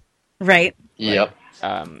 Horn. Right? Yep.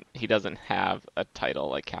 He doesn't have a title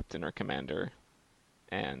like Captain or Commander,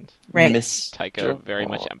 and Right. Miss Tycho very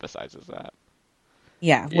much emphasizes that.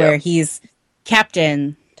 Yeah, Yeah. where he's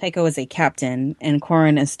captain. Tycho is a captain, and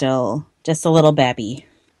Corin is still just a little babby.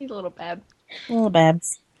 He's a little bad. Little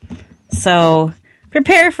babs. So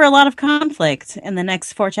prepare for a lot of conflict in the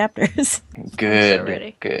next 4 chapters. Good. So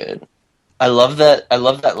ready. Good. I love that. I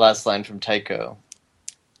love that last line from Tycho.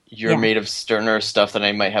 You're Yeah. made of sterner stuff than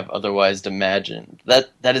I might have otherwise imagined. That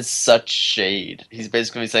is such shade. He's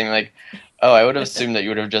basically saying like, "Oh, I would have assumed that you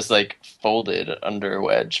would have just like folded under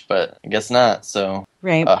Wedge, but I guess not." So,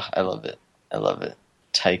 Right. I love it. I love it.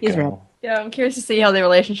 Tycho. He's right. Yeah, I'm curious to see how the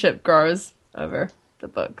relationship grows over the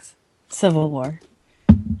books. Civil War.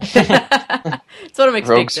 That's what I'm expecting.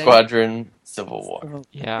 Rogue Squadron, Civil War.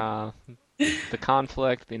 Yeah, the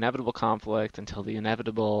conflict, the inevitable conflict, until the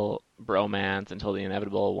inevitable bromance, until the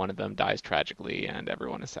inevitable one of them dies tragically, and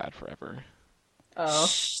everyone is sad forever. Oh.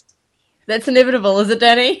 That's inevitable, is it,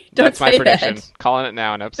 Danny? Don't That's my say prediction. that. Calling it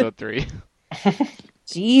now in episode 3.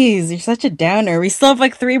 Jeez, you're such a downer. We still have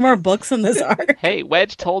like 3 more books in this arc. Hey,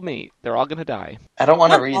 Wedge told me they're all gonna die. I don't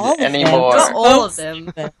want to Not read all it of them, anymore. Not all of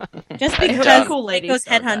them. Just I because hope cool ladies Tycho's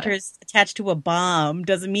don't die. headhunter's attached to a bomb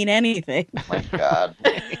doesn't mean anything. Oh my god.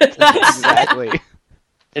 Exactly.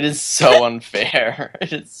 It is so unfair.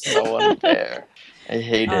 It is so unfair. I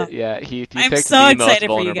hate it. Yeah, he I'm picked so the most excited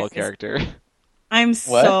for you vulnerable guys. character. I'm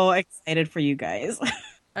What? so excited for you guys.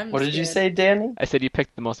 I'm What did you scared. say, Danny? I said you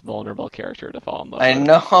picked the most vulnerable character to fall in love I with.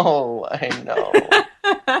 know. I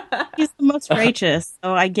know. He's the most righteous,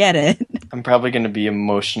 so I get it. I'm probably going to be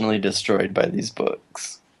emotionally destroyed by these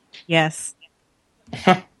books. Yes.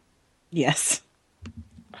 Yes.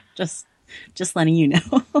 Just letting you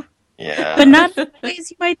know. Yeah. But not the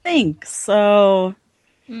ways you might think. So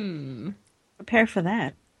Hmm. prepare for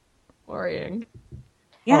that. Worrying.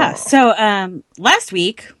 Yeah. Oh. So last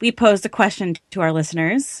week we posed a question to our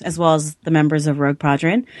listeners as well as the members of Rogue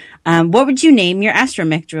Podron. What would you name your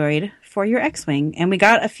astromech droid for your X-wing? And we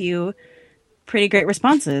got a few pretty great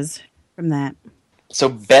responses from that. So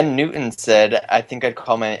Ben Newton said, I think I'd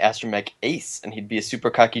call my astromech Ace, and he'd be a super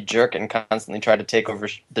cocky jerk and constantly try to take over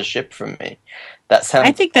the ship from me. That sounds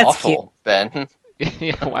I think that's awful, Ben.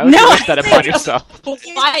 Yeah, why would No, you wish that upon yourself?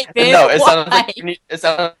 Why, Ben? No, it sounds Why? like it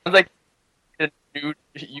sounds like you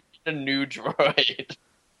need a new droid.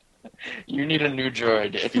 You need a new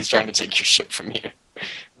droid if he's trying to take your ship from you.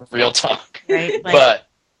 Real talk. Right? Like, But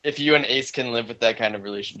if you and Ace can live with that kind of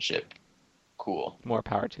relationship, cool. More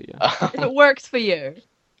power to you. If it works for you.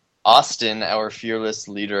 Austin, our fearless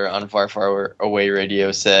leader on Far Far Away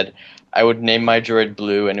Radio, said, I would name my droid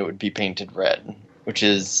Blue and it would be painted red, which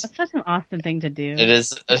is, that's such an Austin thing to do. it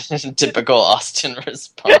is a typical Austin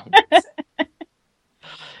response.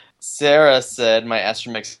 Sarah said, my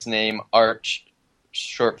astromech's name, Arch,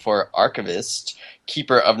 short for Archivist,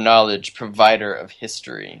 Keeper of Knowledge, Provider of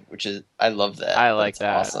History, which is, I love that. I like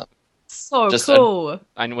That's that. awesome. So Just cool.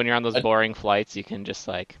 And when you're on those boring flights, you can just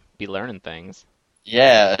like be learning things.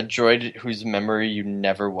 Yeah, a droid whose memory you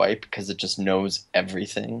never wipe because it just knows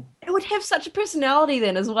everything. It would have such a personality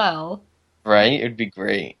then as well. Right? It would be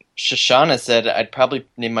great. Shoshana said I'd probably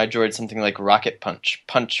name my droid something like Rocket Punch.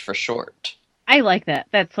 Punch for short. I like that.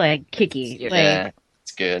 That's like kicky. Yeah. Like Yeah,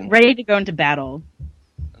 it's good. ready to go into battle.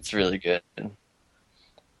 That's really good.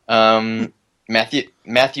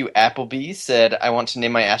 Matthew Appleby said I want to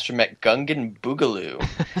name my astromech Gungan Boogaloo.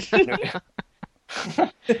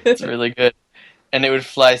 It's really good. And it would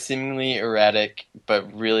fly seemingly erratic,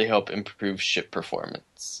 but really help improve ship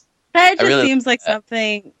performance. That just really- seems like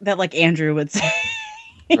something that like Andrew would say.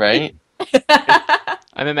 Right?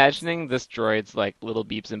 I'm imagining this droid's like little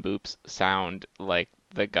beeps and boops sound like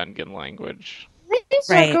the Gungan language.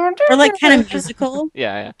 Right. Or like kind of musical.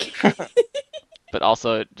 Yeah, yeah. But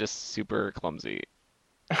also just super clumsy.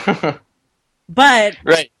 But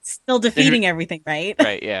Right. still defeating everything, right?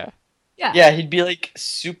 Right, yeah. Yeah, he'd be like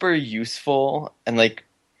super useful and like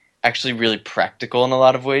actually really practical in a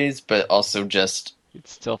lot of ways, but also just He'd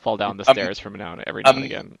still fall down the stairs from every now and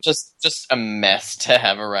again. Just a mess to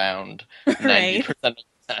have around 90% of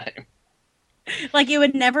the time. Like, it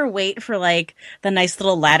would never wait for, like, the nice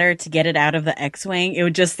little ladder to get it out of the X-Wing. It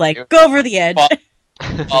would just, like, go over the edge.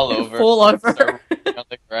 All over. Fall over. On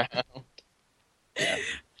the ground. Yeah.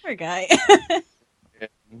 Poor guy.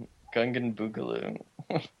 Gungan Boogaloo.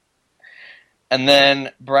 And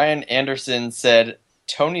then Brian Anderson said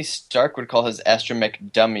Tony Stark would call his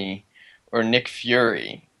astromech dummy or Nick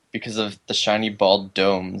Fury because of the shiny bald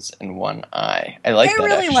domes and one eye. I like that. I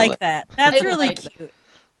really actually. like that. That's really like cute.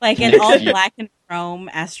 Like an all black and chrome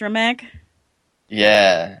astromech.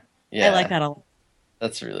 Yeah. I like that a lot.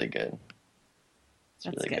 That's really good.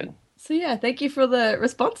 That's really good. So yeah, thank you for the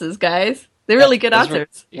responses, guys. They're really good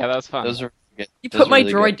answers. Yeah, that was fun. Those were good. You Those put my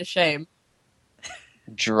really droid good. to shame.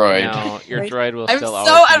 Droid. No, your droid will I'm still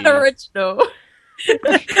so always be... unoriginal.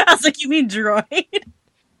 I was like, you mean droid?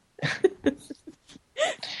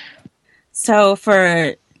 So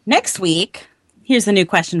for next week, here's a new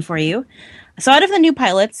question for you. So out of the new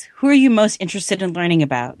pilots, who are you most interested in learning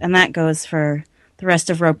about? And that goes for the rest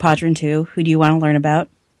of Rogue Podron too. Who do you want to learn about?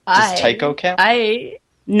 Does Tycho count?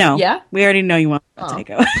 No. Yeah? We already know you want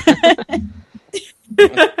Tycho.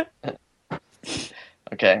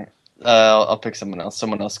 Okay. I'll pick someone else.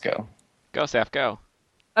 Someone else go. Go, Saf, go.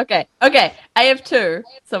 Okay. I have two,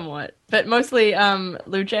 somewhat, but mostly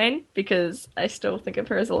Lou Jane, because I still think of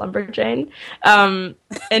her as a lumberjane. And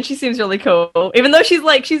she seems really cool, even though she's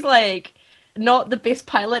like not the best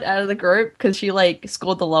pilot out of the group, because she like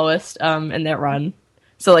scored the lowest in that run.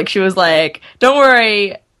 So like she was like, "Don't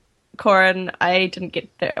worry, Corin, I didn't get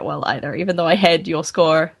that well either, even though I had your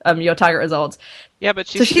score, your target results." Yeah, but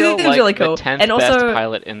she's So she still seems like really cool. the 10th And best also-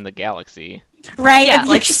 pilot in the galaxy. Right? Yeah, and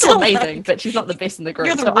like she's still amazing, like- but she's not the best in the group.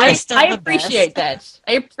 You're the So worst of I the appreciate that.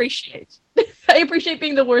 I appreciate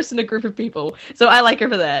being the worst in a group of people. So I like her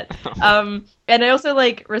for that. And I also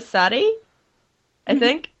like Rosati, I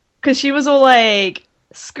think, because she was all like,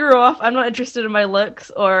 "Screw off! I'm not interested in my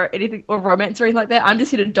looks or anything or romance or anything like that. I'm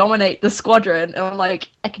just here to dominate the squadron." And I'm like,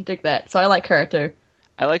 I can dig that. So I like her too.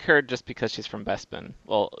 I like her just because she's from Bespin.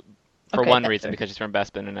 Well, for Okay, one that's reason, fair. because she's from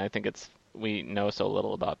Bespin, and I think we know so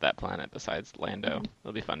little about that planet besides Lando.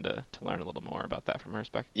 It'll be fun to learn a little more about that from her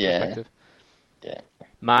perspective. Yeah.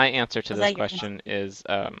 My answer to Was this that your question is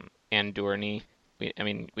Andorni.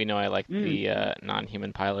 We know I like the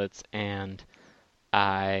non-human pilots, and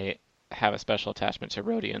I have a special attachment to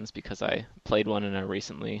Rhodians because I played one in a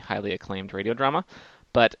recently highly acclaimed radio drama.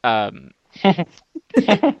 But I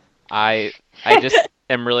just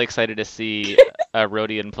am really excited to see a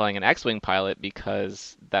Rhodian playing an X-wing pilot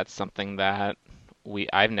because that's something that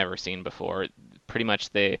I've never seen before. Pretty much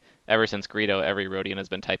ever since Greedo, every Rhodian has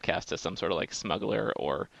been typecast as some sort of like smuggler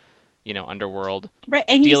or underworld Right,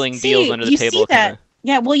 and dealing deals under the you table. See that, kinda.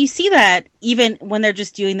 yeah, well, you see that even when they're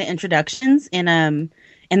just doing the introductions in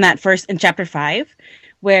chapter 5,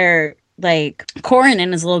 where like Corin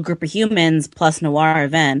and his little group of humans plus Noir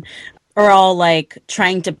Ven are all like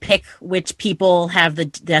trying to pick which people have the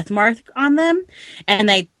death mark on them, and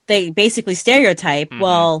they basically stereotype. Mhm.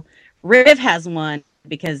 Well, Riv has one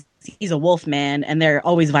because he's a wolf man, and they're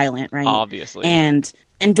always violent, right? Obviously. And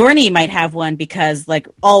Dorney might have one because like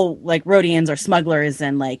all like Rhodians are smugglers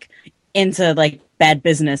and like into like bad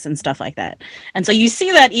business and stuff like that. And so you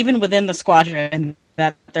see that even within the squadron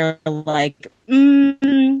that they're like,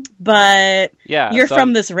 but Yeah, you're so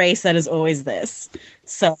from this race that is always this.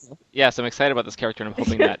 So Yeah, so I'm excited about this character, and I'm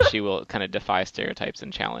hoping that she will kind of defy stereotypes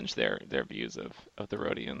and challenge their views of the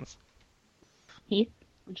Rhodians. Heath,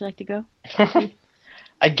 would you like to go?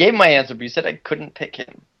 I gave my answer, but you said I couldn't pick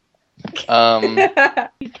him.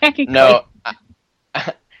 Technically. No,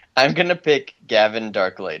 I'm gonna pick Gavin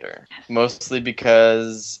Darklighter, mostly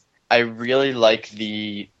because I really like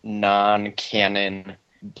the non-canon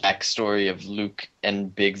backstory of Luke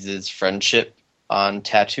and Biggs' friendship on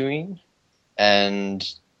Tatooine,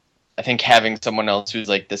 and I think having someone else who's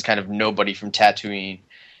like this kind of nobody from Tatooine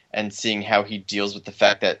and seeing how he deals with the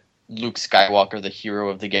fact that Luke Skywalker, the hero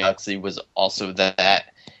of the galaxy, was also that,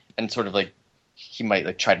 and sort of like he might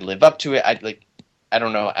like try to live up to it. I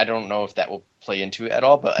don't know if that will play into it at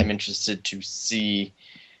all, but I'm interested to see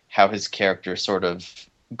how his character sort of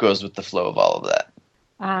goes with the flow of all of that.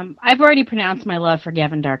 I've already pronounced my love for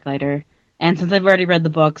Gavin Darklighter, and since I've already read the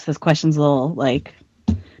books, this question's a little like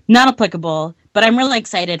not applicable. But I'm really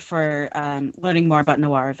excited for learning more about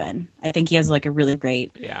Noir Ven. I think he has like a really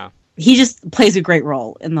great. Yeah. He just plays a great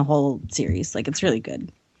role in the whole series. Like it's really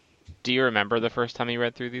good. Do you remember the first time you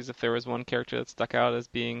read through these, if there was one character that stuck out as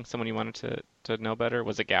being someone you wanted to know better?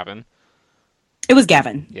 Was it Gavin? It was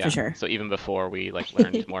Gavin, Yeah. for sure. So even before we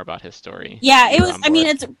learned more about his story. Yeah, we it were was. on I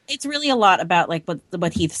mean, board. it's really a lot about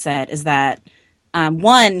what Heath said is that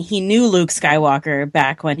one, he knew Luke Skywalker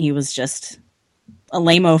back when he was just a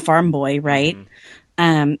lame-o farm boy, right?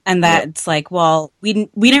 Mhm. And that it's like, well, we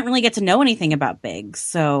didn't really get to know anything about Biggs,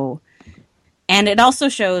 so. And it also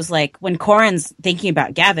shows, like, when Corran's thinking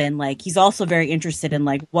about Gavin, like, he's also very interested in,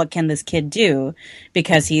 like, what can this kid do?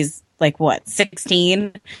 Because he's, like,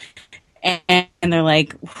 16? And they're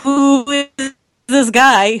like, who is this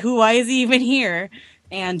guy? Why is he even here?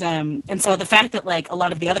 And so the fact that, like, a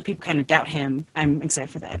lot of the other people kind of doubt him, I'm excited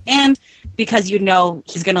for that. And because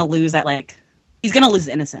he's going to lose that, like, he's going to lose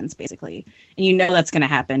innocence, basically. And you know that's going to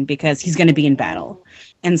happen because he's going to be in battle.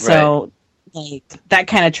 And so... Like, that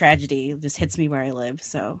kind of tragedy just hits me where I live,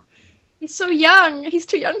 so. He's so young. He's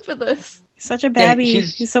too young for this. He's such a baby. Yeah,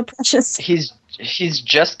 he's so precious. He's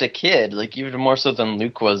just a kid, like even more so than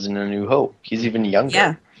Luke was in A New Hope. He's even younger.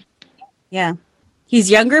 Yeah. Yeah.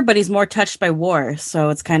 He's younger, but he's more touched by war, so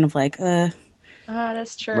it's kind of like, Ah,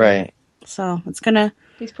 that's true. Right. So it's gonna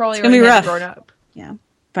He's probably It's gonna be already rough. grown up. yeah.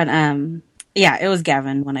 But yeah, it was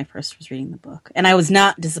Gavin when I first was reading the book. And I was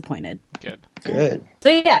not disappointed. Good. So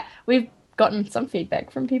yeah, we've gotten some feedback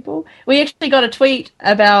from people. We actually got a tweet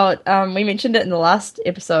about, we mentioned it in the last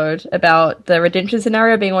episode, about the redemption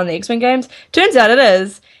scenario being one of the X-Wing games. Turns out it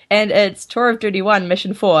is, and it's Tour of Duty 1,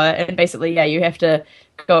 Mission 4, and basically, yeah, you have to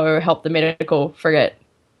go help the medical frigate.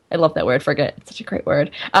 I love that word, frigate. It's such a great word.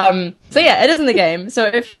 So yeah, it is in the game. So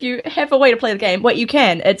if you have a way to play the game, what you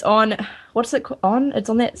can, it's on, what's it on? It's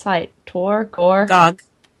on that site. GOG,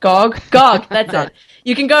 that's it.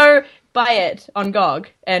 You can go buy it on GOG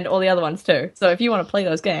and all the other ones too. So if you want to play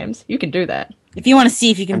those games, you can do that. If you want to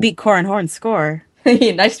see if you can beat Corran Horn's score.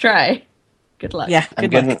 Nice try. Good luck. Yeah, I'm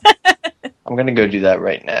good luck. gonna go do that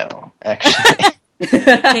right now. Actually.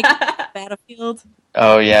 Take Battlefield.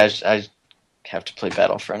 Oh yeah, I have to play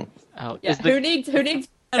Battlefront. Oh, Yeah, is the who needs I don't even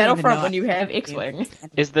Battlefront know. when you have X-Wing?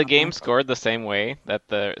 is the game scored the same way that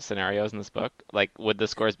the scenarios in this book? Like, would the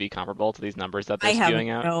scores be comparable to these numbers that I they're have spewing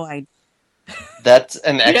out? no idea. That's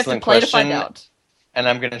an You have to excellent play to question, find out. and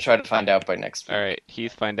I'm gonna try to find out by next week. All right,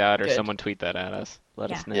 Heath, find out, or Good. someone tweet that at us.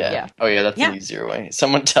 Let us know. Yeah. Yeah. Oh yeah, that's Yeah. an easier way.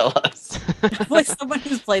 Someone tell us. Like someone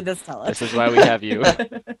who's played this tell us. This is why we have you.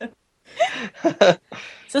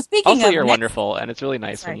 So speaking Also, of you're next- wonderful, and it's really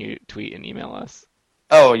nice when Sorry. you tweet and email us.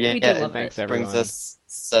 Oh yeah, We do yeah. love It Thanks, it. everyone. brings us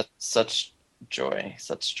such joy,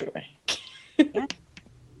 such joy. And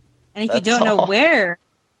if you That's don't know all. where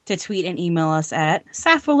to tweet and email us at,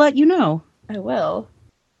 Saf will let you know. I will.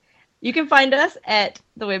 You can find us at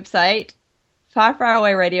the website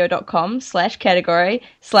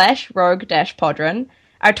farfarawayradio.com/category/rogue-podron.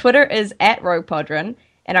 Our Twitter is @roguepodron,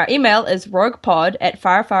 and our email is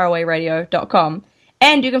roguepod@farfarawayradio.com.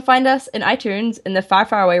 And you can find us in iTunes in the Far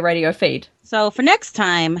Far Away Radio feed. So for next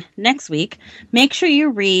week, make sure you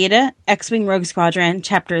read X-Wing Rogue Squadron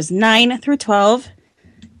chapters 9 through 12.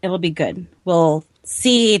 It'll be good. We'll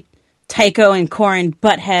see Tycho and Corran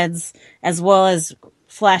butt heads, as well as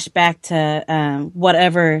flashback to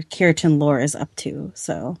whatever Kiritan lore is up to.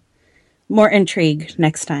 So more intrigue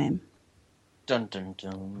next time. Dun dun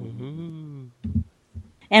dun.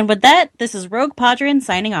 And with that, this is Rogue Podron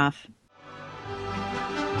signing off.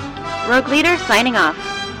 Rogue Leader signing off.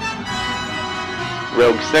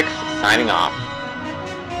 Rogue 6 signing off.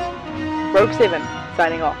 Rogue 7,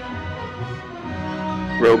 signing off.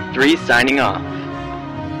 Rogue 3 signing off.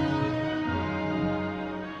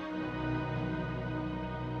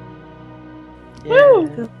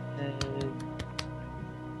 Woo!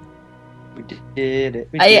 We did it.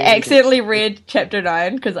 I accidentally read chapter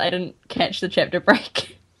 9 because I didn't catch the chapter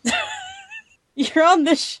break. You're on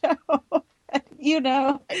the show. You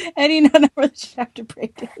know. And you know where the chapter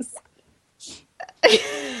break is.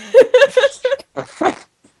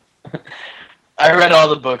 I read all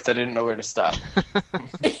the books. I didn't know where to stop.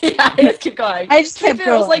 Yeah, I just kept going. I just kept It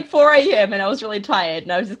was going. like 4 a.m. and I was really tired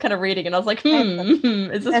and I was just kind of reading and I was like,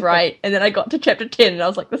 is this right? And then I got to chapter 10 and I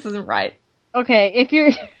was like, this isn't right. Okay, if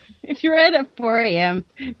you're at 4 a.m.,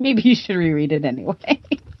 maybe you should reread it anyway.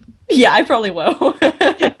 Yeah, I probably will.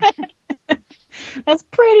 That's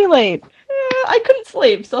pretty late. I couldn't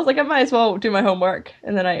sleep, so I was like, I might as well do my homework.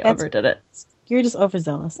 And then I That's- overdid it. You're just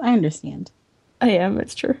overzealous. I understand. I am,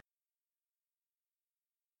 it's true.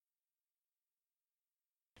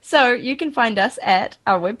 So you can find us at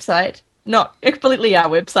our website, not completely our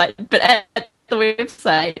website, but at the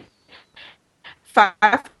website,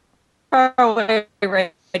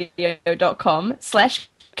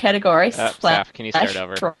 farfarawayradio.com/category Saf, can you start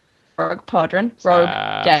over? Rogue Podron,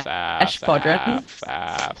 Rogue-Podron.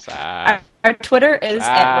 Saf. Our Twitter is Saf.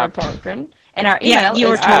 at Rogue Podron, And our Yeah, email you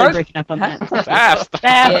were is totally rogue- breaking up on that. Fast.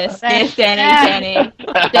 Yes,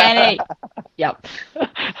 Danny. Yep.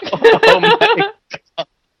 Oh my god.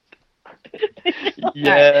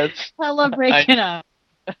 Yes. I love breaking up.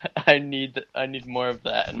 I need more of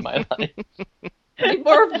that in my life.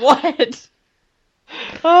 More of what?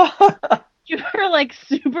 You were like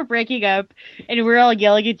super breaking up, and we were all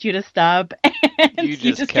yelling at you to stop. And You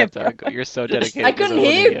just kept on. You're so dedicated. I to couldn't Zoe,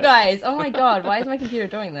 hear you yeah. guys. Oh my god, why is my computer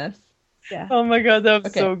doing this? Yeah. Oh my god, that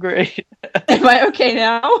was Okay. so great. Am I okay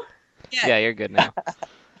now? Yeah, you're good now.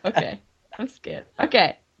 Okay. I'm scared.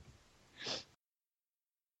 Okay.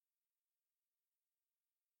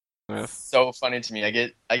 So funny to me.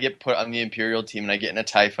 I get put on the Imperial team and I get in a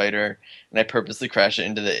TIE fighter and I purposely crash it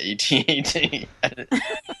into the AT-AT.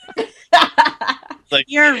 Like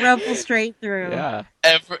You're a rebel straight through. Yeah,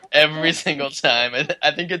 every single time.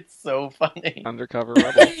 I think it's so funny. undercover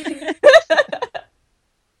rebel.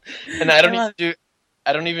 And I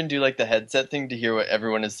don't even do like the headset thing to hear what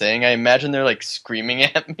everyone is saying. I imagine they're like screaming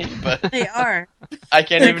at me, but They are. I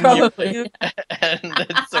can't even hear. Probably. And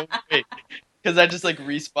it's so great because I just like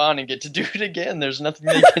respawn and get to do it again. There's nothing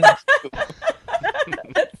they can do.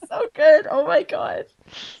 That's so good. Oh my god.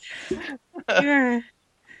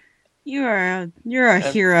 You're a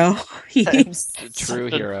hero. A true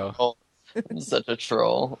hero. I'm such a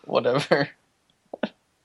troll. Whatever.